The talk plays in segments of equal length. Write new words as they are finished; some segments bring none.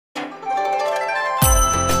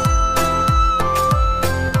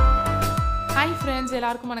friends,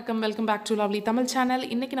 எல்லாருக்கும் வணக்கம். Welcome back to lovely Tamil channel.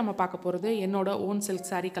 இன்னைக்கு நம்ம பார்க்க போகிறது என்னோட ஓன் சில்க்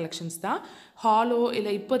சாரீ கலெக்ஷன்ஸ் தான். ஹாலோ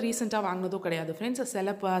இல்லை இப்போ ரீசெண்டாக வாங்கினதோ கிடையாது ஃப்ரெண்ட்ஸ்.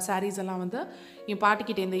 சில சாரீஸ் எல்லாம் வந்து என்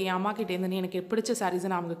பாட்டிக்கிட்டேருந்து என் அம்மா கிட்டேருந்து எனக்கு பிடிச்ச சாரீஸ்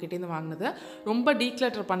நான் அவங்க கிட்டேருந்து வாங்கினது. ரொம்ப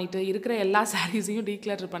டீக்ளட்டர் பண்ணிவிட்டு இருக்கிற எல்லா சாரீஸையும்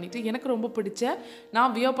டீக்ளட்டர் பண்ணிவிட்டு எனக்கு ரொம்ப பிடிச்ச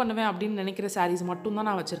நான் வியர் பண்ணுவேன் அப்படின்னு நினைக்கிற சாரீஸ் மட்டும்தான்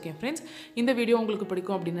நான் வச்சுருக்கேன் ஃப்ரெண்ட்ஸ். இந்த வீடியோ உங்களுக்கு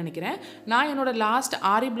பிடிக்கும் அப்படின்னு நினைக்கிறேன். நான் என்னோட லாஸ்ட்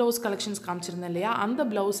ஆரி ப்ளவுஸ் கலெக்ஷன்ஸ் காமிச்சிருந்தேன் இல்லையா, அந்த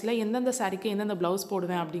ப்ளவுஸில் எந்தெந்த சாரீக்கு எந்தெந்த ப்ளவுஸ்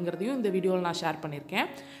போடுவேன் அப்படிங்கிறதையும் இந்த வீடியோவில் நான் ஷேர் பண்ணியிருக்கேன்.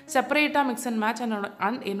 செப்பரேட்டாக மிக்ஸ் அண்ட் மேட்ச்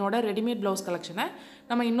என்னோட ரெடிமேட் ப்ளவுஸ் கலெக்ஷனை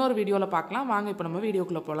நம்ம இன்னொரு வீடியோவில் பார்க்கலாம். வாங்க இப்போ நம்ம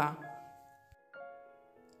வீடியோக்குள்ளே போகலாம்.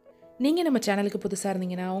 நீங்கள் நம்ம சேனலுக்கு புதுசாக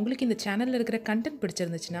இருந்தீங்கன்னா, உங்களுக்கு இந்த சேனலில் இருக்கிற கண்டென்ட்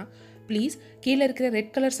பிடிச்சிருந்துச்சுன்னா ப்ளீஸ் கீழே இருக்கிற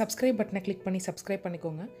ரெட் கலர் சப்ஸ்கிரைப் பட்டனை கிளிக் பண்ணி சப்ஸ்கிரைப்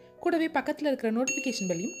பண்ணிக்கோங்க. கூடவே பக்கத்தில் இருக்கிற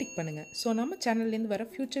நோட்டிஃபிகேஷன் பெல்லையும் டிக் பண்ணுங்கள். ஸோ நம்ம சேனல்லேருந்து வர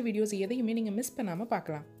ஃபியூச்சர் வீடியோஸ் எதையுமே நீங்கள் மிஸ் பண்ணாமல்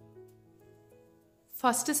பார்க்கலாம்.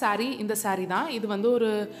 ஃபஸ்ட்டு சாரீ இந்த சாரீ தான். இது வந்து ஒரு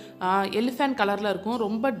எலிஃபென்ட் கலரில் இருக்கும்.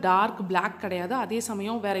 ரொம்ப டார்க் பிளாக் கிடையாது, அதே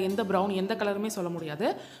சமயம் வேறு எந்த ப்ரௌன் எந்த கலருமே சொல்ல முடியாது.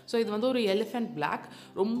 ஸோ இது வந்து ஒரு எலிஃபென்ட் பிளாக்,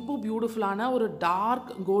 ரொம்ப பியூட்டிஃபுல்லான ஒரு டார்க்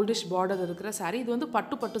கோல்டிஷ் பார்டர் இருக்கிற சாரீ. இது வந்து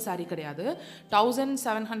பட்டு சாரீ கிடையாது.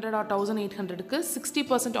 1700 or 1800க்கு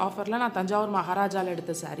 60% ஆஃபரில் நான் தஞ்சாவூர் மகாராஜாவில்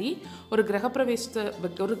எடுத்த சாரீ. ஒரு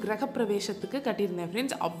கிரகப்பிரவேசத்துக்கு கட்டியிருந்தேன்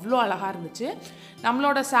ஃப்ரெண்ட்ஸ். அவ்வளோ அழகாக இருந்துச்சு.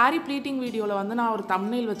 நம்மளோட சாரீ ப்ளீட்டிங் வீடியோவில் வந்து நான் ஒரு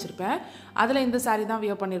தம்ப்நெயில் வச்சுருப்பேன். அதில் இந்த சாரீ தான்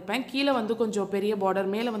வியர் பண்ணியிருப்பேன். கீழே வந்து கொஞ்சம் பெரிய பார்டர்,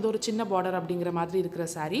 மேலே வந்து ஒரு சின்ன பார்டர் அப்படிங்கிற மாதிரி இருக்கிற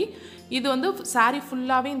சாரீ. இது வந்து சாரீ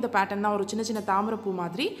ஃபுல்லாகவே இந்த பேட்டர்ன் தான். ஒரு சின்ன சின்ன தாமரைப்பூ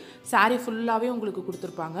மாதிரி சாரீ ஃபுல்லாகவே உங்களுக்கு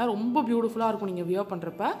கொடுத்துருப்பாங்க. ரொம்ப பியூட்டிஃபுல்லாக இருக்கும் நீங்கள் வியர்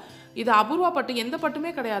பண்ணுறப்ப. இது அபூர்வா பட்டு, எந்த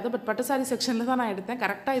பட்டுமே கிடையாது, பட் பட்டு சாரீ செக்ஷனில் தான் நான் எடுத்தேன்.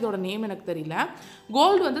 கரெக்டாக இதோட நேம் எனக்கு தெரியல.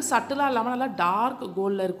 கோல்டு வந்து சட்டிலாக இல்லாமல் நல்லா டார்க்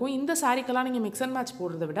கோல்டில் இருக்கும். இந்த சாரீக்கெல்லாம் நீங்கள் மிக்ஸ் அண்ட் மேட்ச்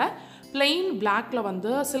போடுறத விட பிளெயின் பிளாக்ல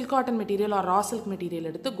வந்து சில்க் காட்டன் மெட்டீரியல் ஆர் ரா சில்க் மெட்டீரியல்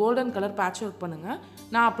எடுத்து கோல்டன் கலர் பேட்ச் ஒர்க் பண்ணுங்கள்.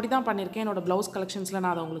 நான் அப்படி தான் பண்ணியிருக்கேன். என்னோட ப்ளவுஸ் கலெக்ஷன்ஸில்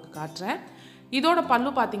நான் அதை உங்களுக்கு காட்டுறேன். இதோட பல்லு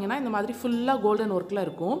பார்த்தீங்கன்னா இந்த மாதிரி ஃபுல்லாக கோல்டன் ஒர்க்கில்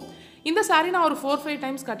இருக்கும். இந்த சாரீ நான் ஒரு 4-5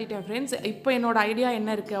 டைம்ஸ் கட்டிட்டேன் ஃப்ரெண்ட்ஸ். இப்போ என்னோட ஐடியா என்ன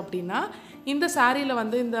இருக்குது அப்படின்னா, இந்த சாரியில்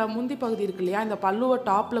வந்து இந்த முந்தி பகுதி இருக்கு இல்லையா, இந்த பல்லுவை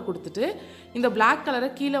டாப்பில் கொடுத்துட்டு இந்த பிளாக் கலரை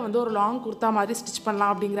கீழே வந்து ஒரு லாங் குர்த்தா மாதிரி ஸ்டிச்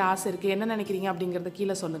பண்ணலாம் அப்படிங்கிற ஆசை இருக்குது. என்ன நினைக்கிறீங்க அப்படிங்கிறத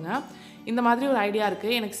கீழே சொல்லுங்கள். இந்த மாதிரி ஒரு ஐடியா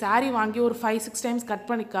இருக்குது. எனக்கு சாரீ வாங்கி ஒரு 5-6 டைம்ஸ்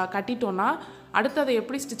கட்டிட்டோன்னா அடுத்து அதை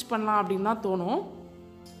எப்படி ஸ்டிச் பண்ணலாம் அப்படின்னு தான் தோணும்.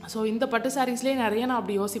 ஸோ இந்த பட்டு சாரீஸ்லேயே நிறைய நான்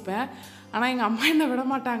அப்படி யோசிப்பேன். ஆனால் எங்கள் அம்மா என்ன விட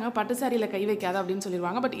மாட்டாங்க, பட்டு சாரியில் கை வைக்காத அப்படின்னு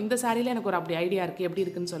சொல்லிடுவாங்க. பட் இந்த சாரியில் எனக்கு ஒரு அப்படி ஐடியா இருக்குது. எப்படி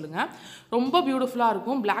இருக்குன்னு சொல்லுங்கள். ரொம்ப பியூட்டிஃபுல்லாக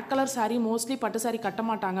இருக்கும். பிளாக் கலர் சாரீ மோஸ்ட்லி பட்டு சாரீ கட்ட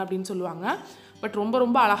மாட்டாங்க அப்படின்னு சொல்லுவாங்க. பட் ரொம்ப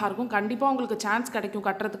ரொம்ப அழகாக இருக்கும். கண்டிப்பாக உங்களுக்கு சான்ஸ் கிடைக்கும்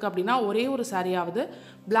கட்டுறதுக்கு அப்படின்னா ஒரே ஒரு சாரியாவது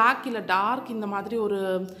பிளாக் இல்லை டார்க் இந்த மாதிரி ஒரு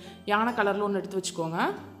யானை கலரில் ஒன்று எடுத்து வச்சுக்கோங்க.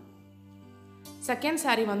 செகண்ட்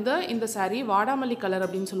சாரீ வந்து இந்த சாரீ வாடாமல்லி கலர்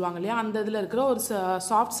அப்படின்னு சொல்லுவாங்க இல்லையா, அந்த இதில் இருக்கிற ஒரு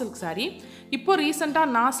சாஃப்ட் சில்க் சாரீ. இப்போ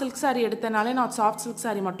ரீசெண்டாக நான் சில்க் சாரீ எடுத்தனாலே நான் சாஃப்ட் சில்க்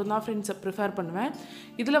சாரீ மட்டும்தான் ஃப்ரெண்ட்ஸ் ப்ரிஃபர் பண்ணுவேன்.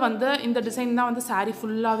 இதில் வந்து இந்த டிசைன் தான் வந்து சாரீ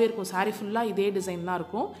ஃபுல்லாகவே இருக்கும். சாரீ ஃபுல்லாக இதே டிசைன் தான்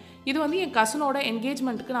இருக்கும். இது வந்து என் கசனோட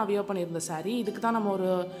என்கேஜ்மெண்ட்டுக்கு நான் வியர் பண்ணியிருந்த சாரீ. இதுக்கு தான் நம்ம ஒரு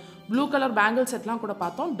ப்ளூ கலர் பேங்கிள் செட்லாம் கூட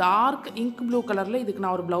பார்த்தோம். டார்க் இங்க் ப்ளூ கலரில் இதுக்கு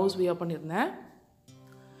நான் ஒரு ப்ளவுஸ் வியர் பண்ணியிருந்தேன்.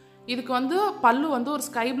 இதுக்கு வந்து பல்லு வந்து ஒரு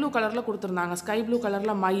ஸ்கை ப்ளூ கலரில் கொடுத்துருந்தாங்க. ஸ்கை ப்ளூ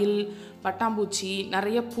கலரில் மயில், பட்டாம்பூச்சி,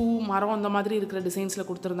 நிறைய பூ, மரம் அந்த மாதிரி இருக்கிற டிசைன்ஸில்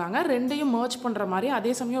கொடுத்துருந்தாங்க. ரெண்டையும் மர்ச் பண்ணுற மாதிரி,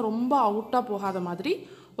 அதே சமயம் ரொம்ப அவுட்டாக போகாத மாதிரி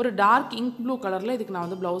ஒரு டார்க் இங்க் ப்ளூ கலரில் இதுக்கு நான்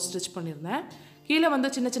வந்து ப்ளவுஸ் ஸ்டிச் பண்ணியிருந்தேன். கீழே வந்து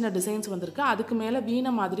சின்ன சின்ன டிசைன்ஸ் வந்திருக்கு. அதுக்கு மேலே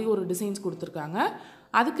வீணை மாதிரி ஒரு டிசைன்ஸ் கொடுத்துருக்காங்க.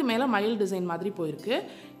 அதுக்கு மேலே மயில் டிசைன் மாதிரி போயிருக்கு.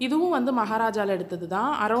 இதுவும் வந்து மகாராஜாவில் எடுத்தது தான்.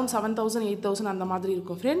 அரௌண்ட் 7000-8000 அந்த மாதிரி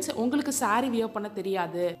இருக்கும் ஃப்ரெண்ட்ஸ். உங்களுக்கு சாரீ வியர் பண்ண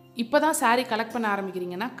தெரியாது, இப்போ தான் சாரீ கலெக்ட் பண்ண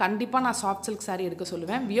ஆரம்பிக்கிறீங்கன்னா கண்டிப்பாக நான் சாஃப்ட் சில்க் சாரீ எடுக்க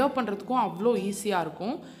சொல்லுவேன். வியர் பண்ணுறதுக்கும் அவ்வளோ ஈஸியாக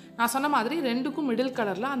இருக்கும். நான் சொன்ன மாதிரி ரெண்டுக்கும் மிடில்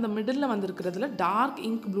கலரில், அந்த மிடில் வந்துருக்கிறதுல டார்க்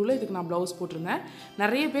இங்க் ப்ளூவில் இதுக்கு நான் ப்ளவுஸ் போட்டிருந்தேன்.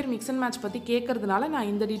 நிறைய பேர் மிக்ஸ் அண்ட் மேட்ச் பற்றி கேட்கறதுனால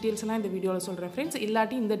நான் இந்த டீட்டெயில்ஸ்லாம் இந்த வீடியோவில் சொல்கிறேன் ஃப்ரெண்ட்ஸ்.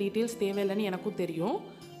 இல்லாட்டி இந்த டீட்டெயில்ஸ் தேவையில்லைன்னு எனக்கும் தெரியும்.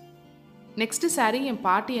 நெக்ஸ்ட்டு சாரீ என்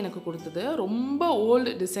பாட்டி எனக்கு கொடுத்தது. ரொம்ப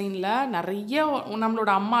ஓல்டு டிசைனில் நிறைய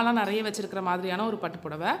நம்மளோட அம்மாலாம் நிறைய வச்சுருக்கிற மாதிரியான ஒரு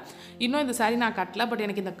பட்டுப்புடவை. இன்னும் இந்த சாரீ நான் கட்டல, பட்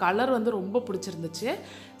எனக்கு இந்த கலர் வந்து ரொம்ப பிடிச்சிருந்துச்சு.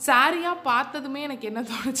 சாரியாக பார்த்ததுமே எனக்கு என்ன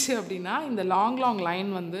தோணுச்சு அப்படின்னா, இந்த லாங்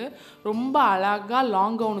லைன் வந்து ரொம்ப அழகாக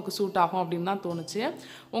லாங் கவுனுக்கு சூட் ஆகும் அப்படின்னு தான் தோணுச்சு.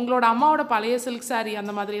 உங்களோட அம்மாவோட பழைய சில்க் சாரீ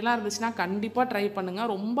அந்த மாதிரிலாம் இருந்துச்சுன்னா கண்டிப்பாக ட்ரை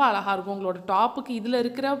பண்ணுங்கள். ரொம்ப அழகாக இருக்கும். உங்களோட டாப்புக்கு இதில்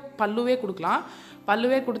இருக்கிற பல்லுவே கொடுக்கலாம்.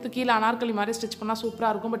 பல்லுவே கொடுத்து கீழே அனார்கலி மாதிரி ஸ்டிச் பண்ணால் சூப்பராக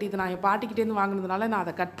இருக்கும். பட் இது நான் என் பாட்டிக்கிட்டேருந்து வாங்கினதுனால நான்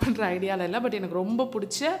அதை கட் பண்ணுற ஐடியாவில் இல்லை. பட் எனக்கு ரொம்ப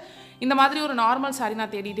பிடிச்ச இந்த மாதிரி ஒரு நார்மல் சாரீ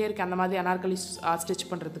நான் தேடிகிட்டே இருக்கேன், அந்த மாதிரி அனார்கலி ஸ்டிச்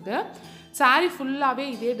பண்ணுறதுக்கு. சாரீ ஃபுல்லாகவே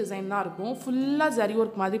இதே டிசைன் தான் இருக்கும். ஃபுல்லாக ஜரி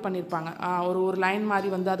ஒர்க் மாதிரி பண்ணியிருப்பாங்க. ஒரு லைன்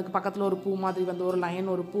மாதிரி வந்து அதுக்கு பக்கத்தில் ஒரு பூ மாதிரி வந்து ஒரு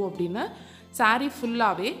லைன் ஒரு பூ அப்படின்னு சாரீ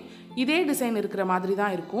ஃபுல்லாகவே இதே டிசைன் இருக்கிற மாதிரி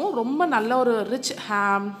தான் இருக்கும். ரொம்ப நல்ல ஒரு ரிச்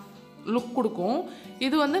லுக் கொடுக்கும்.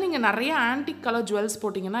 இது வந்து நீங்கள் நிறைய ஆன்டிக் கலர் ஜுவல்ஸ்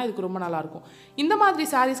போட்டிங்கன்னா இதுக்கு ரொம்ப நல்லாயிருக்கும். இந்த மாதிரி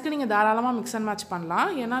சாரீஸ்க்கு நீங்கள் தாராளமாக மிக்ஸ் அண்ட் மேட்ச் பண்ணலாம்.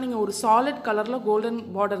 ஏன்னா நீங்கள் ஒரு சாலிட் கலரில் கோல்டன்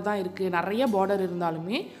பார்டர் தான் இருக்குது. நிறைய பார்டர்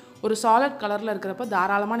இருந்தாலுமே ஒரு சாலிட் கலரில் இருக்கிறப்ப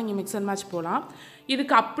தாராளமாக நீங்கள் மிக்ஸ் அண்ட் மேட்ச் போகலாம்.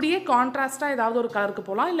 இதுக்கு அப்படியே கான்ட்ராஸ்ட்டாக ஏதாவது ஒரு கலருக்கு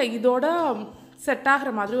போகலாம், இல்லை இதோட செட் ஆகிற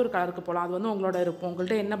மாதிரி ஒரு கலருக்கு போகலாம். அது வந்து உங்களோட இருக்கும்,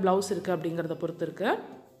 உங்கள்கிட்ட என்ன ப்ளவுஸ் இருக்குது அப்படிங்கிறத பொறுத்து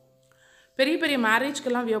இருக்குது. பெரிய பெரிய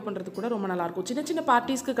மேரேஜ்க்கெல்லாம் வியர் பண்ணுறதுக்கு கூட ரொம்ப நல்லாயிருக்கும். சின்ன சின்ன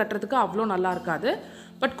பார்ட்டிஸ்க்கு கட்டுறதுக்கு அவ்வளோ நல்லா இருக்காது,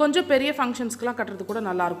 பட் கொஞ்சம் பெரிய ஃபங்க்ஷன்ஸ்க்குலாம் கட்டுறதுக்கு கூட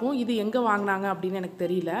நல்லாயிருக்கும். இது எங்கே வாங்கினாங்க அப்படின்னு எனக்கு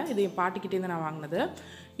தெரியல, இது என் பாட்டிக்கிட்டேருந்து நான் வாங்கினது.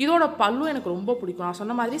 இதோட பல்லு எனக்கு ரொம்ப பிடிக்கும். நான்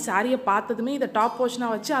சொன்ன மாதிரி சாரியை பார்த்ததுமே இதை டாப்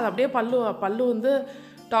போர்ஷனாக வச்சு அதை அப்படியே பல்லு வந்து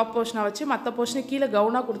டாப் போர்ஷனாக வச்சு மற்ற போர்ஷனை கீழே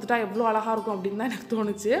கவுனாக கொடுத்துட்டா எவ்வளோ அழகாக இருக்கும் அப்படின்னு தான் எனக்கு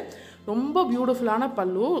தோணுச்சு. ரொம்ப பியூட்டிஃபுல்லான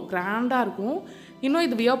பல்லு, கிராண்டாக இருக்கும். இன்னும்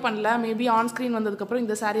இது வியர் பண்ணல, மேபி ஆன் ஸ்க்ரீன் வந்ததுக்கப்புறம்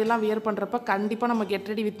இந்த சாரியெல்லாம் வியர் பண்ணுறப்ப கண்டிப்பாக நம்ம கெட்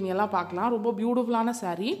ரெடி வித் மீ எல்லாம் பார்க்கலாம். ரொம்ப பியூட்டிஃபுல்லான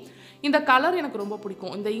சாரீ. இந்த கலர் எனக்கு ரொம்ப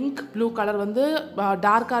பிடிக்கும். இந்த இங்க் ப்ளூ கலர் வந்து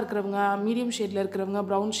டார்க்காக இருக்கிறவங்க, மீடியம் ஷேடில் இருக்கிறவங்க,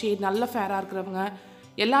 ப்ரௌன் ஷேட், நல்ல ஃபேராக இருக்கிறவங்க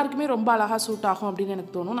எல்லாருக்குமே ரொம்ப அழகாக சூட் ஆகும் அப்படின்னு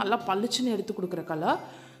எனக்கு தோணும். நல்லா பளிச்சுன்னு எடுத்து கொடுக்குற கலர்.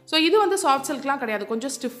 ஸோ இது வந்து சாஃப்ட் சில்க்லாம் கிடையாது,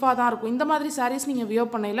 கொஞ்சம் ஸ்டிஃபாக தான் இருக்கும். இந்த மாதிரி சாரீஸ் நீங்கள் வியர்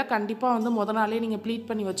பண்ணையில் கண்டிப்பாக வந்து முத நாளே நீங்கள் ப்ளீட்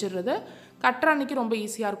பண்ணி வச்சிடுறது கட்டுற அன்றைக்கி ரொம்ப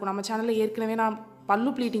ஈஸியாக இருக்கும். நம்ம சேனலில் ஏற்கனவே நான்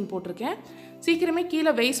பல்லு ப்ளீட்டிங் போட்டிருக்கேன். சீக்கிரமே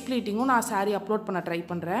கீழே வெய்ஸ்ட் ப்ளீட்டிங்கும் நான் சாரீ அப்லோட் பண்ண ட்ரை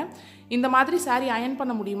பண்ணுறேன். இந்த மாதிரி சாரீ அயன்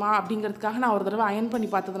பண்ண முடியுமா அப்படிங்கிறதுக்காக நான் ஒரு தடவை அயன் பண்ணி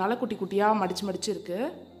பார்த்ததுனால குட்டி குட்டியாக மடிச்சு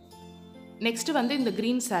இருக்குது. நெக்ஸ்ட்டு வந்து இந்த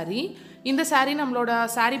க்ரீன் சாரீ. இந்த சாரீ நம்மளோட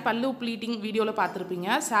சாரீ பல்லு ப்ளீட்டிங் வீடியோவில் பார்த்துருப்பீங்க.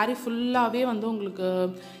 சாரீ ஃபுல்லாகவே வந்து உங்களுக்கு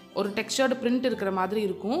ஒரு டெக்ஸ்சர்டு பிரிண்ட் இருக்கிற மாதிரி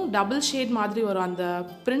இருக்கும். டபுள் ஷேட் மாதிரி வரும். அந்த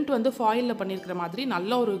பிரிண்ட் வந்து ஃபாயிலில் பண்ணியிருக்கிற மாதிரி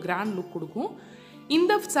நல்ல ஒரு கிராண்ட் லுக் கொடுக்கும்.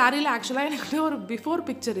 இந்த சாரியில் ஆக்சுவலாக எனக்கு ஒரு பிஃபோர்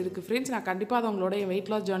பிக்சர் இருக்குது ஃப்ரெண்ட்ஸ். நான் கண்டிப்பாக அதை உங்களோட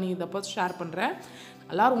வெயிட் லாஸ் ஜர்னி இதப்போ ஷேர் பண்ணுறேன்.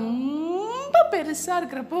 எல்லாம் ரொம்ப பெருசாக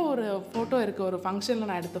இருக்கிறப்போ ஒரு ஃபோட்டோ இருக்குது, ஒரு ஃபங்க்ஷனில்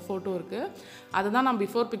நான் எடுத்த ஃபோட்டோ இருக்குது. அதுதான் நான்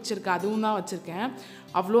பிஃபோர் பிக்சருக்கு அதுவும் தான் வச்சுருக்கேன்.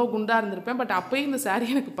 அவ்வளோ குண்டாக இருந்திருப்பேன், பட் அப்போயும் இந்த சாரீ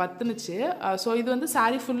எனக்கு பத்துனுச்சு. ஸோ இது வந்து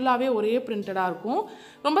சாரீ ஃபுல்லாகவே ஒரே பிரிண்டடாக இருக்கும்.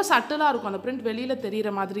 ரொம்ப சட்டிலாக இருக்கும், அந்த பிரிண்ட் வெளியில்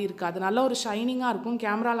தெரிகிற மாதிரி இருக்காது. நல்ல ஒரு ஷைனிங்காக இருக்கும்.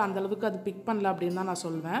 கேமராவில் அந்தளவுக்கு அது பிக் பண்ணல அப்படின்னு தான் நான்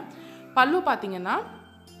சொல்வேன். பல்லு பார்த்திங்கன்னா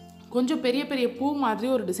கொஞ்சம் பெரிய பெரிய பூ மாதிரி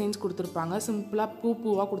ஒரு டிசைன்ஸ் கொடுத்துருப்பாங்க. சிம்பிளாக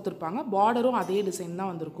பூவாக கொடுத்துருப்பாங்க. பார்டரும் அதே டிசைன்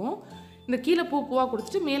தான் வந்திருக்கும். இந்த கீழே பூவாக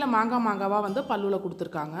கொடுத்துட்டு மேலே மாங்காவாக வந்து பல்லுவில்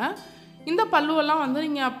கொடுத்துருக்காங்க. இந்த பல்லுவெல்லாம் வந்து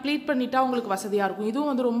நீங்கள் ப்ளீட் பண்ணிட்டா உங்களுக்கு வசதியாக இருக்கும். இதுவும்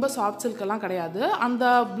வந்து ரொம்ப சாஃப்ட் சில்கெல்லாம் கிடையாது, அந்த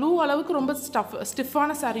ப்ளூ அளவுக்கு ரொம்ப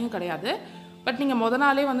ஸ்டிஃபான சாரியும் கிடையாது. பட் நீங்கள் முத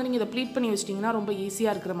நாளே வந்து நீங்கள் இதை ப்ளீட் பண்ணி வச்சிட்டிங்கன்னா ரொம்ப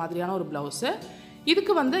ஈஸியாக இருக்கிற மாதிரியான ஒரு ப்ளவுஸு.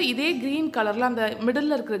 இதுக்கு வந்து இதே க்ரீன் கலரில், அந்த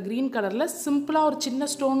மிடில் இருக்கிற க்ரீன் கலரில் சிம்பிளாக ஒரு சின்ன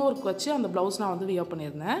ஸ்டோன் ஒர்க் வச்சு அந்த ப்ளவுஸ் நான் வந்து வியர்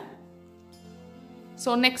பண்ணியிருந்தேன்.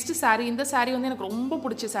 So next sari. இந்த சாரீ வந்து எனக்கு ரொம்ப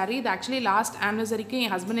பிடிச்ச சாரீ. இது ஆக்சுவலி லாஸ்ட் ஆனிவர்சரிக்கு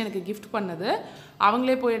என் ஹஸ்பண்ட் எனக்கு கிஃப்ட் பண்ணது.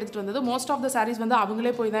 அவங்களே போய் எடுத்துகிட்டு வந்தது. மோஸ்ட் ஆஃப் த சாரீஸ் வந்து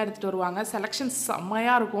அவங்களே போய் தான் எடுத்துகிட்டு வருவாங்க. செலெக்ஷன்ஸ்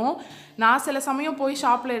செம்மையாக இருக்கும். நான் சில சமயம் போய்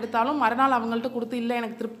ஷாப்பில் எடுத்தாலும் மறுநாள் அவங்கள்ட்ட கொடுத்து இல்லை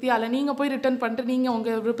எனக்கு திருப்தியாக இல்லை, நீங்கள் போய் ரிட்டர்ன் பண்ணிட்டு நீங்கள்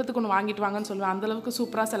உங்கள் விருப்பத்துக்கு ஒன்று வாங்கிட்டு வாங்கன்னு சொல்லுவேன். அந்தளவுக்கு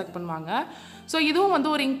சூப்பராக செலக்ட் பண்ணுவாங்க. ஸோ இதுவும்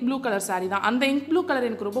வந்து ஒரு இங்க் ப்ளூ கலர் சாரீ தான். அந்த இங்க் ப்ளூ கலர்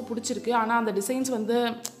எனக்கு ரொம்ப பிடிச்சிருக்கு. ஆனால் அந்த டிசைன்ஸ் வந்து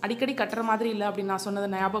அடிக்கடி கட்டுற மாதிரி இல்லை அப்படின்னு நான் சொன்னதை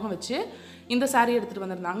ஞாபகம் வச்சு இந்த சாரீ எடுத்துகிட்டு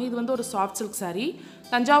வந்திருந்தாங்க. இது வந்து ஒரு சாஃப்ட் சில்க் சாரீ.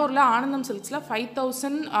 தஞ்சாவூரில் ஆனந்தம் சில்க்ஸில்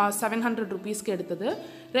 5700 ருபீஸ்க்கு எடுத்தது.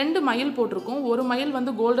 2 மயில் போட்டிருக்கும். ஒரு மயில்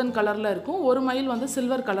வந்து கோல்டன் கலரில் இருக்கும், ஒரு மயில் வந்து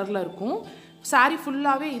சில்வர் கலரில் இருக்கும். சாரீ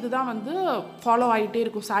ஃபுல்லாகவே இதுதான் வந்து ஃபாலோ ஆகிட்டே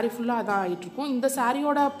இருக்கும். சாரீ ஃபுல்லாக அதான் ஆகிட்டுருக்கும். இந்த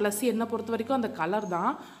சாரியோட ப்ளஸ் என்னை பொறுத்த வரைக்கும் அந்த கலர்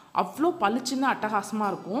தான். அவ்வளோ பளிச்சுன்னு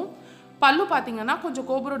அட்டகாசமாக இருக்கும். பல்லு பார்த்திங்கன்னா கொஞ்சம்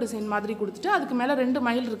கோபுர டிசைன் மாதிரி கொடுத்துட்டு அதுக்கு மேலே 2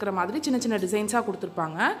 மயில் இருக்கிற மாதிரி சின்ன சின்ன டிசைன்ஸாக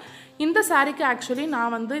கொடுத்துருப்பாங்க. இந்த சாரீக்கு ஆக்சுவலி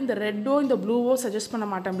நான் வந்து இந்த ரெட்டோ இந்த ப்ளூவோ சஜஸ்ட் பண்ண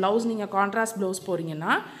மாட்டேன். ப்ளவுஸ் நீங்கள் கான்ட்ராஸ்ட் ப்ளவுஸ்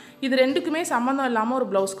போகிறீங்கன்னா இது ரெண்டுக்குமே சம்மந்தம் இல்லாமல் ஒரு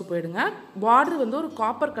ப்ளவுஸ்க்கு போயிடுங்க. பார்டர் வந்து ஒரு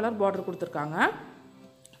காப்பர் கலர் பார்டர் கொடுத்துருக்காங்க.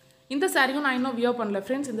 இந்த சாரியும் நான் இன்னும் வியர் பண்ணல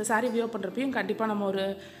ஃப்ரெண்ட்ஸ். இந்த சாரீ வியர் பண்ணுறப்பையும் கண்டிப்பாக நம்ம ஒரு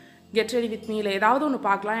கெட் ரெடி வித் மீல ஏதாவது ஒன்று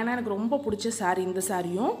பார்க்கலாம். ஏன்னா எனக்கு ரொம்ப பிடிச்ச சாரீ இந்த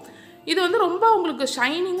சாரியும். இது வந்து ரொம்ப உங்களுக்கு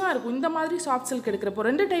ஷைனிங்காக இருக்கும். இந்த மாதிரி soft silk எடுக்கிறப்போ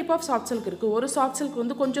 2 type of soft silk இருக்குது. ஒரு சாஃப்ட் சில்க்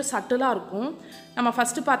வந்து கொஞ்சம் சட்டிலாக இருக்கும். நம்ம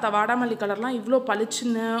ஃபஸ்ட்டு பார்த்த வாடாமல்லி கலர்லாம் இவ்வளோ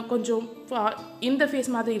பளிச்சுன்னு கொஞ்சம் இந்த ஃபேஸ்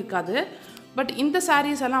மாதிரி இருக்காது. பட் இந்த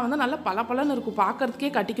சாரீஸ் எல்லாம் வந்து நல்லா பளபளன்னு இருக்கும்,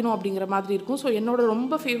 பார்க்குறதுக்கே கட்டிக்கணும் அப்படிங்கிற மாதிரி இருக்கும். ஸோ என்னோட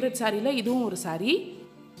ரொம்ப ஃபேவரட் சாரியில் இதுவும் ஒரு சாரீ.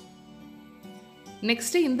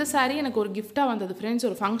 நெக்ஸ்ட்டு இந்த சாரீ எனக்கு ஒரு கிஃப்டாக வந்தது ஃப்ரெண்ட்ஸ்.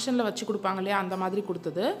 ஒரு ஃபங்க்ஷனில் வச்சு கொடுப்பாங்க இல்லையா, அந்த மாதிரி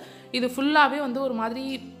கொடுத்தது. இது ஃபுல்லாகவே வந்து ஒரு மாதிரி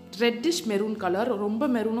ரெட்டிஷ் மெரூன் கலர். ரொம்ப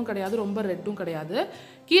மெரூனும் கிடையாது, ரொம்ப ரெட்டும் கிடையாது.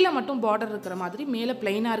 கீழே மட்டும் பார்டர் இருக்கிற மாதிரி, மேலே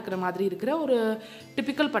பிளைனாக இருக்கிற மாதிரி இருக்கிற ஒரு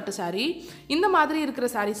டிப்பிக்கல் பட்டு சாரீ. இந்த மாதிரி இருக்கிற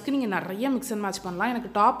சாரீஸ்க்கு நீங்கள் நிறைய மிக்ஸ் அண்ட் மேட்ச் பண்ணலாம். எனக்கு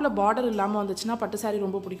டாப்பில் பார்டர் இல்லாமல் வந்துச்சுன்னா பட்டு சாரீ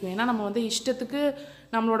ரொம்ப பிடிக்கும். ஏன்னா நம்ம வந்து இஷ்டத்துக்கு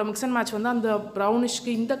நம்மளோட மிக்ஸ் அண்ட் மேட்ச் வந்து அந்த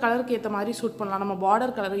ப்ரௌனிஷ்க்கு இந்த கலருக்கு ஏற்ற மாதிரி சூட் பண்ணலாம். நம்ம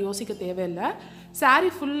பார்டர் கலரை யோசிக்க தேவையில்லை. சாரீ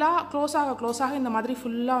ஃபுல்லாக க்ளோஸாக இந்த மாதிரி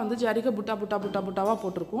ஃபுல்லாக வந்து ஜரிகை புட்டாவாக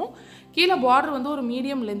போட்டிருக்கும். கீழே பார்டர் வந்து ஒரு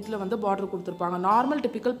மீடியம் லென்த்தில் வந்து பார்டர் கொடுத்துருப்பாங்க. நார்மல்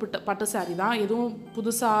டிப்பிக்கல் பட்டு சாரீ தான். எதுவும்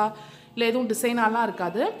புதுசாக இல்லை எதுவும் டிசைனாலாம்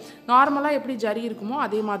இருக்காது. நார்மலாக எப்படி ஜரி இருக்குமோ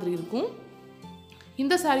அதே மாதிரி இருக்கும்.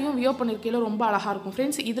 இந்த சாரியும் வியர் பண்ணியிருக்கையில் ரொம்ப அழகாக இருக்கும்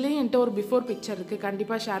ஃப்ரெண்ட்ஸ். இதுலேயும் என்கிட்ட ஒரு பிஃபோர் பிக்சர் இருக்குது,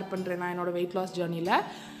 கண்டிப்பாக ஷேர் பண்ணுறேன் நான் என்னோடய வெயிட் லாஸ் ஜர்னியில்.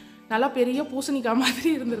 நல்லா பெரிய பூசணிக்காய் மாதிரி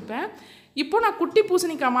இருந்திருப்பேன். இப்போ நான் குட்டி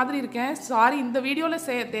பூசணிக்காய் மாதிரி இருக்கேன். சாரி, இந்த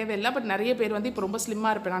வீடியோவில் தேவையில்லை. பட் நிறைய பேர் வந்து இப்போ ரொம்ப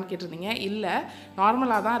ஸ்லிம்மாக இருப்பேனான்னு கேட்டிருந்தீங்க. இல்லை,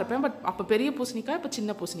 நார்மலாக தான் இருப்பேன். பட் அப்போ பெரிய பூசணிக்காய், இப்போ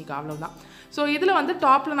சின்ன பூசணிக்காய், அவ்வளோதான். ஸோ இதில் வந்து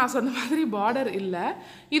டாப்பில் நான் சொன்ன மாதிரி பார்டர் இல்லை.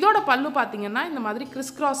 இதோட பல்லு பார்த்தீங்கன்னா இந்த மாதிரி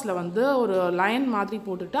கிறிஸ் கிராஸில் வந்து ஒரு லைன் மாதிரி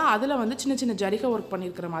போட்டுட்டு அதில் வந்து சின்ன சின்ன ஜரிகை ஒர்க்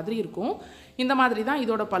பண்ணியிருக்கிற மாதிரி இருக்கும். இந்த மாதிரி தான்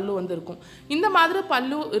இதோட பல்லு வந்து இருக்கும். இந்த மாதிரி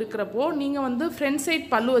பல்லு இருக்கிறப்போ நீங்கள் வந்து ஃப்ரண்ட் சைட்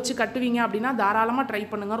பல்லு வச்சு கட்டுவீங்க அப்படின்னா தாராளமாக ட்ரை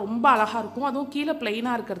பண்ணுங்கள். ரொம்ப அழகாக இருக்கும். அதுவும் கீழே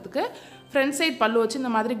பிளெயினாக இருக்கிறதுக்கு ஃப்ரண்ட் சைட் பல்லு வச்சு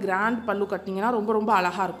இந்த மாதிரி கிராண்ட் பல்லு கட்டிங்கன்னா ரொம்ப ரொம்ப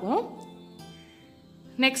அழகாக இருக்கும்.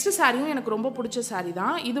 நெக்ஸ்ட் சாரியும் எனக்கு ரொம்ப பிடிச்ச சாரீ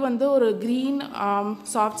தான். இது வந்து ஒரு க்ரீன்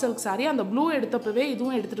சாஃப்ட் சில்க் சாரீ. அந்த ப்ளூ எடுத்தப்பவே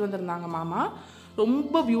இதுவும் எடுத்துகிட்டு வந்திருந்தாங்க மாமா.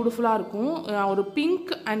 ரொம்ப பியூட்டிஃபுல்லாக இருக்கும். ஒரு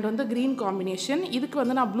பிங்க் அண்ட் வந்து க்ரீன் காம்பினேஷன். இதுக்கு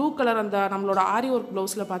வந்து நான் ப்ளூ கலர் அந்த நம்மளோட ஆரி ஒர்க்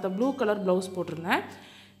ப்ளவுஸில் பார்த்த ப்ளூ கலர் ப்ளவுஸ் போட்டிருந்தேன்.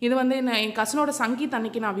 இது வந்து என் கசினோட சங்கீத்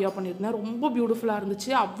அன்னைக்கு நான் வியர் பண்ணியிருந்தேன். ரொம்ப பியூட்டிஃபுல்லாக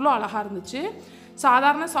இருந்துச்சு. அவ்வளோ அழகாக இருந்துச்சு.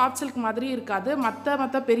 சாதாரண சாஃப்ட் சில்க் மாதிரி இருக்காது.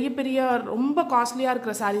 மற்ற பெரிய பெரிய ரொம்ப காஸ்ட்லியாக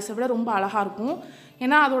இருக்கிற சாரீஸை விட ரொம்ப அழகாக இருக்கும்.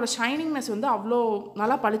 ஏன்னா அதோட ஷைனிங்னஸ் வந்து அவ்வளோ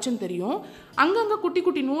நல்லா பளிச்சுன்னு தெரியும். அங்கங்கே குட்டி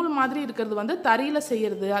குட்டி நூல் மாதிரி இருக்கிறது வந்து தறியில்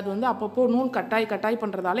செய்கிறது. அது வந்து அப்பப்போ நூல் கட்டாய்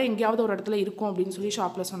பண்ணுறதால எங்கேயாவது ஒரு இடத்துல இருக்கும் அப்படின்னு சொல்லி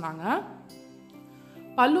ஷாப்பில் சொன்னாங்க.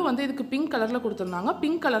 பல்லு வந்து இதுக்கு பிங்க் கலரில் கொடுத்துருந்தாங்க.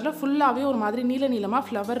 பிங்க் கலரில் ஃபுல்லாகவே ஒரு மாதிரி நீளமாக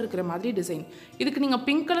ஃப்ளவர் இருக்கிற மாதிரி டிசைன். இதுக்கு நீங்கள்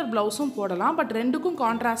பிங்க் கலர் ப்ளவுஸும் போடலாம். பட் ரெண்டுக்கும்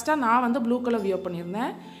கான்ட்ராஸ்ட்டாக நான் வந்து ப்ளூ கலர் வியர்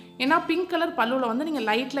பண்ணியிருந்தேன். ஏன்னா பிங்க் கலர் பல்லுவில் வந்து நீங்கள்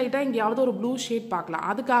லைட்டாக எங்கேயாவது ஒரு ப்ளூ ஷேட் பார்க்கலாம்.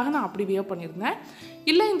 அதுக்காக நான் அப்படி வியர் பண்ணியிருந்தேன்.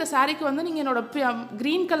 இல்லை இந்த சாரீக்கு வந்து நீங்கள் என்னோட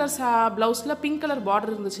க்ரீன் கலர் ப்ளவுஸில் பிங்க் கலர்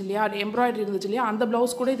பார்டர் இருந்துச்சு இல்லையா, எம்ப்ராய்டரி இருந்துச்சு இல்லையா, அந்த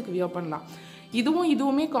ப்ளவுஸ் கூட இதுக்கு வியர் பண்ணலாம்.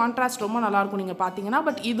 இதுவுமே கான்ட்ராஸ்ட் ரொம்ப நல்லாயிருக்கும் நீங்கள் பார்த்தீங்கன்னா.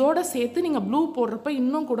 பட் இதோட சேர்த்து நீங்கள் ப்ளூ போடுறப்ப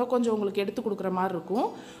இன்னும் கூட கொஞ்சம் உங்களுக்கு எடுத்து கொடுக்குற மாதிரி இருக்கும்.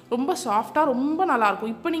 ரொம்ப சாஃப்டாக ரொம்ப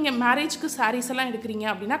நல்லாயிருக்கும். இப்போ நீங்கள் மேரேஜ்க்கு சாரீஸ் எல்லாம் எடுக்கிறீங்க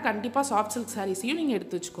அப்படின்னா கண்டிப்பாக சாஃப்ட் சில்க் சாரீஸையும் நீங்கள்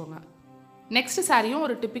எடுத்து வச்சுக்கோங்க. நெக்ஸ்ட் சாரியும்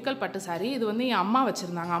ஒரு டிப்பிக்கல் பட்டு சாரீ. இது வந்து என் அம்மா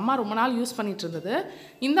வச்சுருந்தாங்க. அம்மா ரொம்ப நாள் யூஸ் பண்ணிகிட்டு இருந்தது.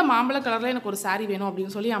 இந்த மாம்பழ கலரில் எனக்கு ஒரு சாரீ வேணும்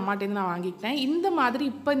அப்படின்னு சொல்லி அம்மாட்டேருந்து நான் வாங்கிக்கிட்டேன். இந்த மாதிரி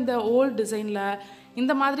இப்போ இந்த ஓல்டு டிசைனில்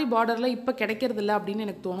இந்த மாதிரி பார்டரில் இப்போ கிடைக்கிறதில்ல அப்படின்னு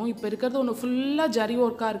எனக்கு தோணும். இப்போ இருக்கிறது ஒன்று ஃபுல்லாக ஜரி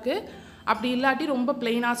ஒர்க்காக இருக்குது. அப்படி இல்லாட்டி ரொம்ப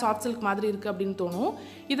பிளெயினாக சாஃப்ட் சில்க் மாதிரி இருக்குது அப்படின்னு தோணும்.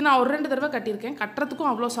 இது நான் ஒரு 2 தடவை கட்டியிருக்கேன். கட்டுறதுக்கும்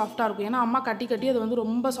அவ்வளோ சாஃப்டாக இருக்கும். ஏன்னா அம்மா கட்டி அது வந்து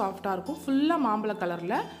ரொம்ப சாஃப்டாக இருக்கும். ஃபுல்லாக மாம்பழ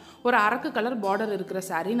கலரில் ஒரு அரக்கு கலர் பார்டர் இருக்கிற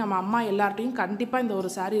சாரீ. நம்ம அம்மா எல்லார்ட்டையும் கண்டிப்பாக இந்த ஒரு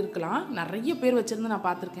சாரீ இருக்கலாம். நிறைய பேர் வச்சுருந்து நான்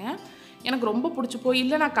பார்த்துருக்கேன். எனக்கு ரொம்ப பிடிச்சி போய்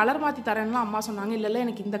இல்லை நான் கலர் மாற்றி தரேன்லாம் அம்மா சொன்னாங்க. இல்லை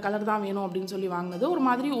எனக்கு இந்த கலர் தான் வேணும் அப்படின்னு சொல்லி வாங்கினது. ஒரு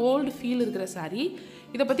மாதிரி ஓல்டு ஃபீல் இருக்கிற சாரீ.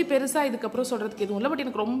 இதை பற்றி பெருசாக இதுக்கப்புறம் சொல்கிறதுக்கு எதுவும் இல்லை. பட்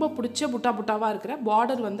எனக்கு ரொம்ப பிடிச்ச புட்டாவாக இருக்கிற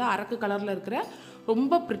பார்டர் வந்து அரக்கு கலரில் இருக்கிற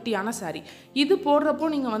ரொம்ப ப்ரிட்டியான சாரீ. இது போடுறப்போ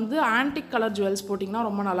நீங்கள் வந்து ஆன்டிக் கலர் ஜுவல்ஸ் போட்டிங்கன்னா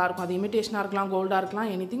ரொம்ப நல்லாயிருக்கும். அது இமிட்டேஷனாக இருக்கலாம், கோல்டாக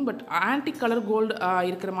இருக்கலாம், anything. But antique colour gold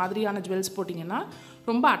இருக்கிற மாதிரியான ஜுவல்ஸ் போட்டிங்கன்னா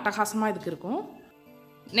ரொம்ப அட்டகாசமாக இதுக்கு இருக்கும்.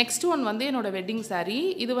 நெக்ஸ்ட் ஒன் வந்து என்னோடய வெட்டிங் சாரீ.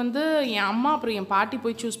 இது வந்து என் அம்மா அப்புறம் என் பாட்டி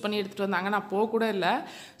போய் சூஸ் பண்ணி எடுத்துகிட்டு வந்தாங்க. நான் போக கூட இல்லை.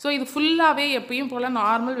 ஸோ இது ஃபுல்லாகவே எப்பயும் போல்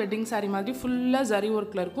நார்மல் வெட்டிங் சாரீ மாதிரி ஃபுல்லாக ஜரி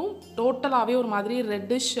ஒர்க்கில் இருக்கும். டோட்டலாகவே ஒரு மாதிரி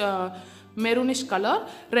ரெட்டிஷ் மெரூனிஷ் கலர்.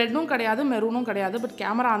 ரெட்டும் கிடையாது, மெரூனும் கிடையாது. பட்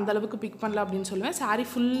கேமரா அந்தளவுக்கு பிக் பண்ணல அப்படின்னு சொல்லுவேன். சாரீ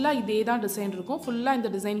ஃபுல்லாக இதே தான் டிசைன் இருக்கும். ஃபுல்லாக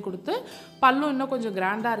இந்த டிசைன் கொடுத்து பல்லு இன்னும் கொஞ்சம்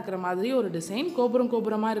கிராண்டாக இருக்கிற மாதிரி ஒரு டிசைன்,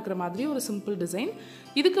 கோபுரமாக இருக்கிற மாதிரி ஒரு சிம்பிள் டிசைன்.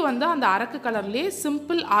 இதுக்கு வந்து அந்த அரக்கு கலர்லேயே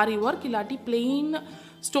சிம்பிள் ஆரி ஒர்க் இல்லாட்டி பிளெயின்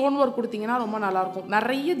ஸ்டோன் ஒர்க் கொடுத்தீங்கன்னா ரொம்ப நல்லாயிருக்கும்.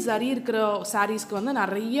 நிறைய ஜரி இருக்கிற சாரீஸ்க்கு வந்து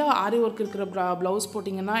நிறைய ஆரி ஒர்க் இருக்கிற ப்ளவுஸ்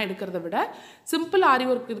போட்டிங்கன்னா எடுக்கிறத விட சிம்பிள் ஆரி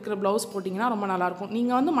ஒர்க் இருக்கிற ப்ளவுஸ் போட்டிங்கன்னா ரொம்ப நல்லாயிருக்கும்.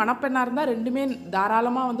 நீங்கள் வந்து மணப்பெண்ணாக இருந்தால் ரெண்டுமே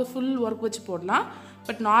தாராளமாக வந்து ஃபுல் ஒர்க் வச்சு போடலாம்.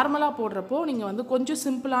 பட் நார்மலாக போடுறப்போ நீங்கள் வந்து கொஞ்சம்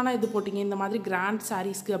சிம்பிளான இது போட்டிங்க இந்த மாதிரி கிராண்ட்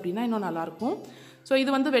சாரீஸ்க்கு அப்படின்னா இன்னும் நல்லாயிருக்கும். ஸோ இது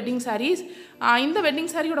வந்து வெட்டிங் சாரீஸ். இந்த வெட்டிங்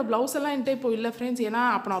சாரியோட ப்ளவுஸ் எல்லாம் என்கிட்ட இப்போ இல்லை ஃப்ரெண்ட்ஸ். ஏன்னா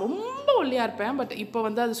அப்போ நான் ரொம்ப ஒல்லியாக இருப்பேன். பட் இப்போ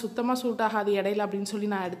வந்து அது சுத்தமாக சூட் ஆகாது இடையில அப்படின்னு சொல்லி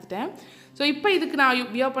நான் எடுத்துட்டேன். ஸோ இப்போ இதுக்கு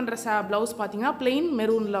நான் வியர் பண்ணுற ப்ளவுஸ் பார்த்தீங்கன்னா பிளெயின்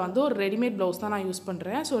மெரூனில் வந்து ஒரு ரெடிமேட் ப்ளவுஸ் தான் நான் யூஸ்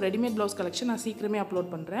பண்ணுறேன். ஸோ ரெடிமேட் ப்ளவுஸ் கலெக்ஷன் நான் சீக்கிரமே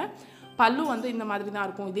அப்லோட் பண்ணுறேன். பல்லு வந்து இந்த மாதிரி தான்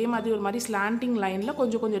இருக்கும். இதே மாதிரி ஒரு மாதிரி ஸ்லாண்டிங் லைனில்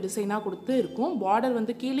கொஞ்சம் டிசைனாக கொடுத்து இருக்கும். பார்டர்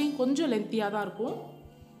வந்து கீழேயும் கொஞ்சம் லென்த்தியாக தான் இருக்கும்.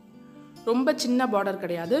 ரொம்ப சின்ன பார்டர்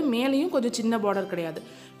கிடையாது, மேலேயும் கொஞ்சம் சின்ன பார்டர் கிடையாது.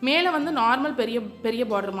 மேலே வந்து நார்மல் பெரிய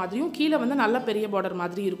பார்டர் மாதிரியும் கீழே வந்து நல்ல பெரிய பார்டர்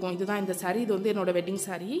மாதிரி இருக்கும். இதுதான் இந்த சாரீ. இது வந்து என்னோடய வெட்டிங்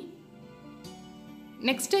சாரீ.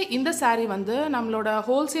 நெக்ஸ்ட்டு இந்த சாரீ வந்து நம்மளோட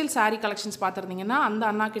ஹோல்சேல் சாரீ கலெக்ஷன்ஸ் பார்த்துருந்தீங்கன்னா அந்த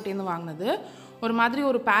அண்ணா கிட்டேருந்து வாங்கினது. ஒரு மாதிரி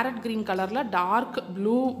ஒரு பேரட் க்ரீன் கலரில் டார்க்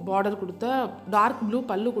ப்ளூ பார்டர் கொடுத்த டார்க் ப்ளூ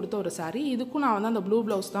பல்லு கொடுத்த ஒரு சாரீ. இதுக்கும் நான் வந்து அந்த ப்ளூ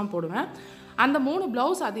ப்ளவுஸ் தான் போடுவேன். அந்த 3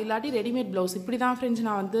 ப்ளவுஸ் அது இல்லாட்டி ரெடிமேட் ப்ளவுஸ் இப்படி தான் ஃப்ரெண்ட்ஸ்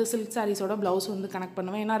நான் வந்து சில்க் சாரீஸோட ப்ளவுஸ் வந்து கனெக்ட்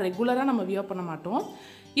பண்ணுவேன். ஏன்னா ரெகுலராக நம்ம வியர் பண்ண மாட்டோம்.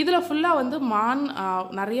 இதில் ஃபுல்லாக வந்து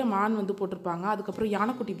நிறைய மான் வந்து போட்டிருப்பாங்க. அதுக்கப்புறம்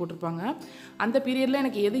யானைக்குட்டி போட்டிருப்பாங்க. அந்த பீரியடில்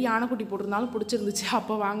எனக்கு எது யானைக்குட்டி போட்டிருந்தாலும் பிடிச்சிருந்துச்சு.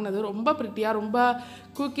 அப்போ வாங்கினது ரொம்ப ப்ரிட்டியாக ரொம்ப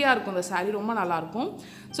குக்கியாக இருக்கும். இந்த சாரீ ரொம்ப நல்லாயிருக்கும்.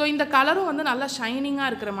 ஸோ இந்த கலரும் வந்து நல்லா ஷைனிங்காக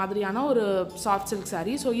இருக்கிற மாதிரியான ஒரு சாஃப்ட் சில்க்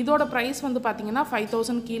சாரீ. ஸோ இதோட ப்ரைஸ் வந்து பார்த்திங்கன்னா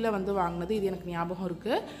 5000 கீழே வந்து வாங்கினது. இது எனக்கு ஞாபகம்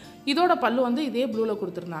இருக்குது. இதோட பல்லு வந்து இதே ப்ளூவில்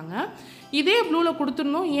கொடுத்துருந்தாங்க. இதே ப்ளூவில்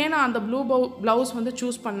கொடுத்துருந்தோம். ஏன் நான் அந்த ப்ளூ ப்ளவுஸ் வந்து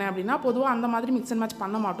சூஸ் பண்ணேன் அப்படின்னா, பொதுவாக அந்த மாதிரி மிக்ஸ் அண்ட் மேட்ச்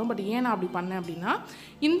பண்ண மாட்டோம். பட் ஏன் நான் அப்படி பண்ணேன் அப்படின்னா,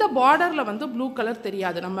 இந்த பார்டரில் வந்து ப்ளூ கலர்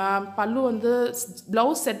தெரியாது. நம்ம பல்லு வந்து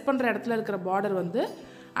ப்ளவுஸ் செட் பண்ணுற இடத்துல இருக்கிற பார்டர் வந்து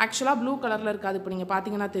ஆக்சுவலாக ப்ளூ கலரில் இருக்காது. இப்போ நீங்கள்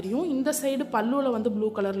பார்த்தீங்கன்னா தெரியும். இந்த சைடு பல்லுவில் வந்து ப்ளூ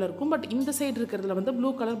கலரில் இருக்கும். பட் இந்த சைடு இருக்கிறதுல வந்து ப்ளூ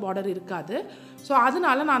கலர் பார்டர் இருக்காது. ஸோ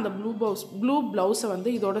அதனால நான் அந்த ப்ளூ ப்ளவுஸை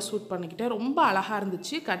வந்து இதோட சூட் பண்ணிக்கிட்டேன். ரொம்ப அழகாக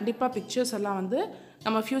இருந்துச்சு. கண்டிப்பாக பிக்சர்ஸ் எல்லாம் வந்து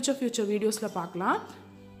நம்ம ஃப்யூச்சர் வீடியோஸில் பார்க்கலாம்.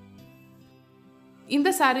 இந்த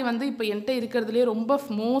சாரீ வந்து இப்போ என்கிட்ட இருக்கிறதுலே ரொம்ப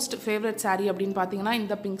மோஸ்ட் ஃபேவரட் சாரீ அப்படின்னு பார்த்தீங்கன்னா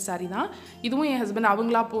இந்த பிங்க் சாரீ தான். இதுவும் என் ஹஸ்பண்ட்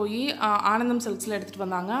அவங்களா போய் ஆனந்தம் சில்க்ஸில் எடுத்துகிட்டு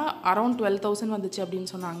வந்தாங்க. அரௌண்ட் 12,000 வந்துச்சு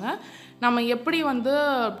அப்படின்னு சொன்னாங்க. நம்ம எப்படி வந்து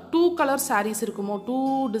 2 கலர் சாரீஸ் இருக்குமோ, 2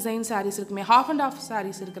 டிசைன் சாரீஸ் இருக்குமே, ஹாஃப் அண்ட் ஆஃப்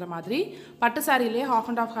சாரீஸ் இருக்கிற மாதிரி, பட்டு சாரிலே ஹாஃப்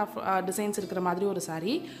அண்ட் ஆஃப் டிசைன்ஸ் இருக்கிற மாதிரி ஒரு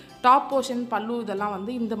சாரீ. டாப் போர்ஷன் பல்லு இதெல்லாம்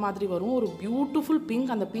வந்து இந்த மாதிரி வரும். ஒரு பியூட்டிஃபுல்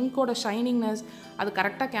பிங்க். அந்த பிங்கோட ஷைனிங்னஸ் அது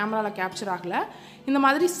கரெக்டாக கேமராவில் கேப்சர் ஆகலை. இந்த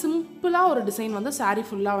மாதிரி சிம்பிளாக ஒரு டிசைன் வந்து சாரீ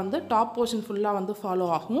ஃபுல்லாக வந்து டாப் போர்ஷன் ஃபுல்லாக வந்து ஃபாலோ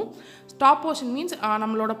ஆகும். டாப் போர்ஷன் மீன்ஸ்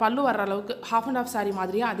நம்மளோட பல்லு வர்ற அளவுக்கு ஹாஃப் அண்ட் ஆஃப் சாரீ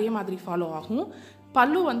மாதிரியே அதே மாதிரி ஃபாலோ ஆகும்.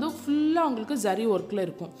 பல்லு வந்து ஃபுல்லாக உங்களுக்கு ஜரி ஒர்க்கில்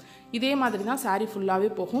இருக்கும். இதே மாதிரி தான் சாரீ ஃபுல்லாகவே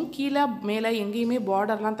போகும். கீழே மேலே எங்கேயுமே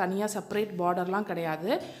பார்டர்லாம் தனியாக செப்பரேட் பார்டர்லாம் கிடையாது.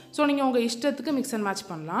 ஸோ நீங்கள் உங்கள் இஷ்டத்துக்கு மிக்ஸ் அண்ட் மேட்ச்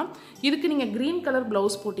பண்ணலாம். இதுக்கு நீங்கள் க்ரீன் கலர்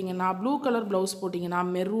ப்ளவுஸ் போட்டிங்கன்னா, ப்ளூ கலர் ப்ளவுஸ் போட்டிங்கன்னா,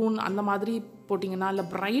 மெரூன் அந்த மாதிரி போட்டிங்கன்னா, இல்லை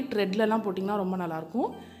பிரைட் ரெட்லலாம் போட்டிங்கன்னா ரொம்ப நல்லாயிருக்கும்.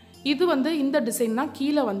 இது வந்து இந்த டிசைன் தான்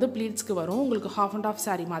கீழே வந்து ப்ளீட்ஸ்க்கு வரும். உங்களுக்கு ஹாஃப் அண்ட் ஆஃப்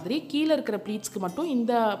சாரீ மாதிரி கீழே இருக்கிற ப்ளீட்ஸ்க்கு மட்டும்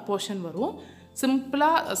இந்த போர்ஷன் வரும்.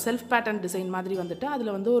 சிம்பிளாக செல்ஃப் பேட்டர்ன் டிசைன் மாதிரி வந்துட்டு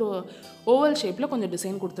அதில் வந்து ஒரு ஓவல் ஷேப்பில் கொஞ்சம்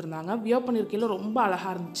டிசைன் கொடுத்துருந்தாங்க. வியர் பண்ணியிருக்கையில் ரொம்ப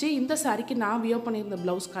அழகாக இருந்துச்சு. இந்த சாரீக்கு நான் வியர் பண்ணியிருந்த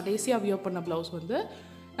ப்ளவுஸ், கடைசியாக வியர் பண்ண ப்ளவுஸ் வந்து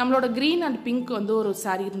நம்மளோட க்ரீன் அண்ட் பிங்க் வந்து ஒரு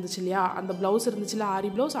சாரீ இருந்துச்சு இல்லையா, அந்த ப்ளவுஸ் இருந்துச்சுல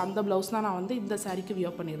ஆரி ப்ளவுஸ், அந்த ப்ளவுஸ் தான் நான் வந்து இந்த சாரீக்கு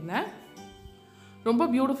வியர் பண்ணியிருந்தேன். ரொம்ப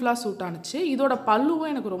பியூட்டிஃபுல்லாக சூட் ஆனிச்சு. இதோட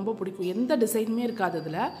பல்லுவும் எனக்கு ரொம்ப பிடிக்கும். எந்த டிசைனுமே இருக்காது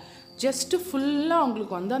இதில். ஜஸ்ட்டு ஃபுல்லாக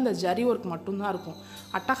உங்களுக்கு வந்து அந்த ஜரி ஒர்க் மட்டும்தான் இருக்கும்.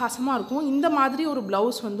 அட்டகாசமாக இருக்கும். இந்த மாதிரி ஒரு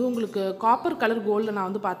ப்ளவுஸ் வந்து உங்களுக்கு காப்பர் கலர் கோல்டில் நான்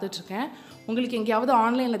வந்து பார்த்துட்ருக்கேன். உங்களுக்கு எங்கேயாவது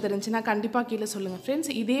ஆன்லைனில் தெரிஞ்சுன்னா கண்டிப்பாக கீழே சொல்லுங்கள்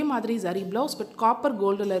ஃப்ரெண்ட்ஸ். இதே மாதிரி ஜரி ப்ளவுஸ் பட் காப்பர்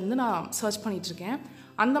கோல்டிலேருந்து நான் சர்ச் பண்ணிகிட்ருக்கேன்.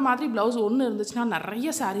 அந்த மாதிரி ப்ளவுஸ் ஒன்று இருந்துச்சுன்னா நிறைய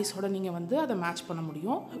சாரீஸோடு நீங்கள் வந்து அதை மேட்ச் பண்ண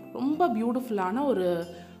முடியும். ரொம்ப பியூட்டிஃபுல்லான ஒரு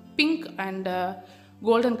pink and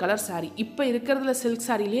golden colour sari. இப்போ இருக்கிறதுல சில்க்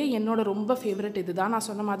சாரிலேயே என்னோட ரொம்ப ஃபேவரட் இது தான். நான்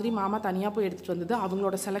சொன்ன மாதிரி மாமா தனியாக போய் எடுத்துகிட்டு வந்தது.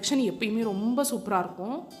 அவங்களோட செலெக்ஷன் எப்பயுமே ரொம்ப சூப்பராக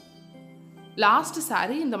இருக்கும். லாஸ்ட்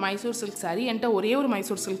சாரீ இந்த மைசூர் சில்க் சாரீ. என்கிட்ட ஒரே ஒரு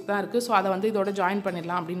மைசூர் சில்க் தான் இருக்குது. ஸோ அதை வந்து இதோட ஜாயின்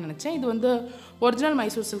பண்ணிடலாம் அப்படின்னு நினச்சேன். இது வந்து ஒரிஜினல்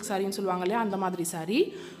மைசூர் சில்க் சாரின்னு சொல்லுவாங்க இல்லையா, அந்த மாதிரி சாரீ.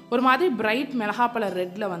 ஒரு மாதிரி பிரைட் மிளகாப்பழ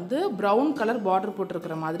ரெட்டில் வந்து ப்ரௌன் கலர் பார்டர்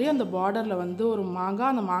போட்டிருக்கிற மாதிரி, அந்த பார்டரில் வந்து ஒரு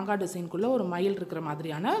மாங்காய், அந்த மாங்காய் டிசைனுக்குள்ளே ஒரு மயில் இருக்கிற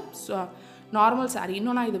மாதிரியான நார்மல் சாரீ.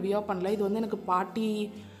 இன்னும் நான் இது வியர் பண்ணல. இது வந்து எனக்கு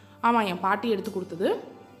என் பாட்டி எடுத்து கொடுத்தது.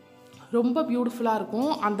 ரொம்ப பியூட்டிஃபுல்லாக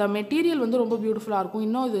இருக்கும். அந்த மெட்டீரியல் வந்து ரொம்ப பியூட்டிஃபுல்லாக இருக்கும்.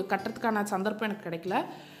 இன்னும் இது கட்டுறதுக்கான சந்தர்ப்பம் எனக்கு கிடைக்கல.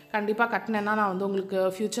 கண்டிப்பாக கட்டினேன்னா நான் வந்து உங்களுக்கு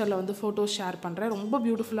ஃப்யூச்சரில் வந்து ஃபோட்டோஸ் ஷேர் பண்ணுறேன். ரொம்ப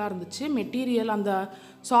பியூட்டிஃபுல்லாக இருந்துச்சு. மெட்டீரியல் அந்த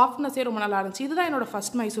சாஃப்ட்னஸே ரொம்ப நல்லா இருந்துச்சு. இதுதான் என்னோடய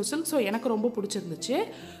ஃபஸ்ட் மைசூர் சில்க். ஸோ எனக்கு ரொம்ப பிடிச்சிருந்துச்சு.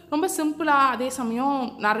 ரொம்ப சிம்பிளாக, அதே சமயம்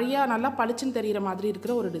நல்லா பளிச்சுன்னு தெரிகிற மாதிரி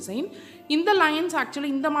இருக்கிற ஒரு டிசைன். இந்த லைன்ஸ் ஆக்சுவலி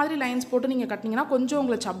இந்த மாதிரி லைன்ஸ் போட்டு நீங்கள் கட்டினீங்கன்னா கொஞ்சம்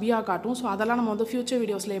உங்களை சப்பியாக காட்டும். ஸோ அதெல்லாம் நம்ம வந்து ஃப்யூச்சர்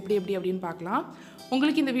வீடியோஸில் எப்படி அப்படின்னு பார்க்கலாம்.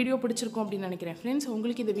 உங்களுக்கு இந்த வீடியோ பிடிச்சிருக்கும் அப்படின்னு நினைக்கிறேன் ஃப்ரெண்ட்ஸ்.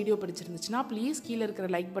 உங்களுக்கு இந்த வீடியோ பிடிச்சிருந்துச்சுன்னா ப்ளீஸ் கீழே இருக்கிற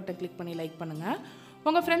லைக் பட்டன் கிளிக் பண்ணி லைக் பண்ணுங்கள்.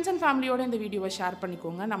 உங்கள் ஃப்ரெண்ட்ஸ் அண்ட் ஃபேமிலியோட இந்த வீடியோவை ஷேர்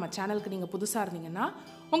பண்ணிக்கோங்க. நம்ம சேனலுக்கு நீங்கள் புதுசாக இருந்தீங்கன்னா,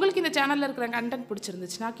 உங்களுக்கு இந்த சேனலில் இருக்கிற கண்டென்ட்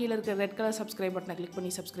பிடிச்சிருந்துச்சுன்னா கீழே இருக்கிற ரெட் கலர் சப்ஸ்கிரைப் பட்டனை கிளிக்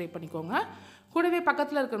பண்ணி சப்ஸ்கிரைப் பண்ணிக்கோங்க. கூடவே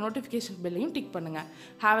பக்கத்தில் இருக்கிற நோட்டிஃபிகேஷன் பெல்லையும் டிக் பண்ணுங்கள்.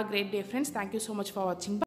 Have a great day friends. Thank you so much for வாட்சிங்.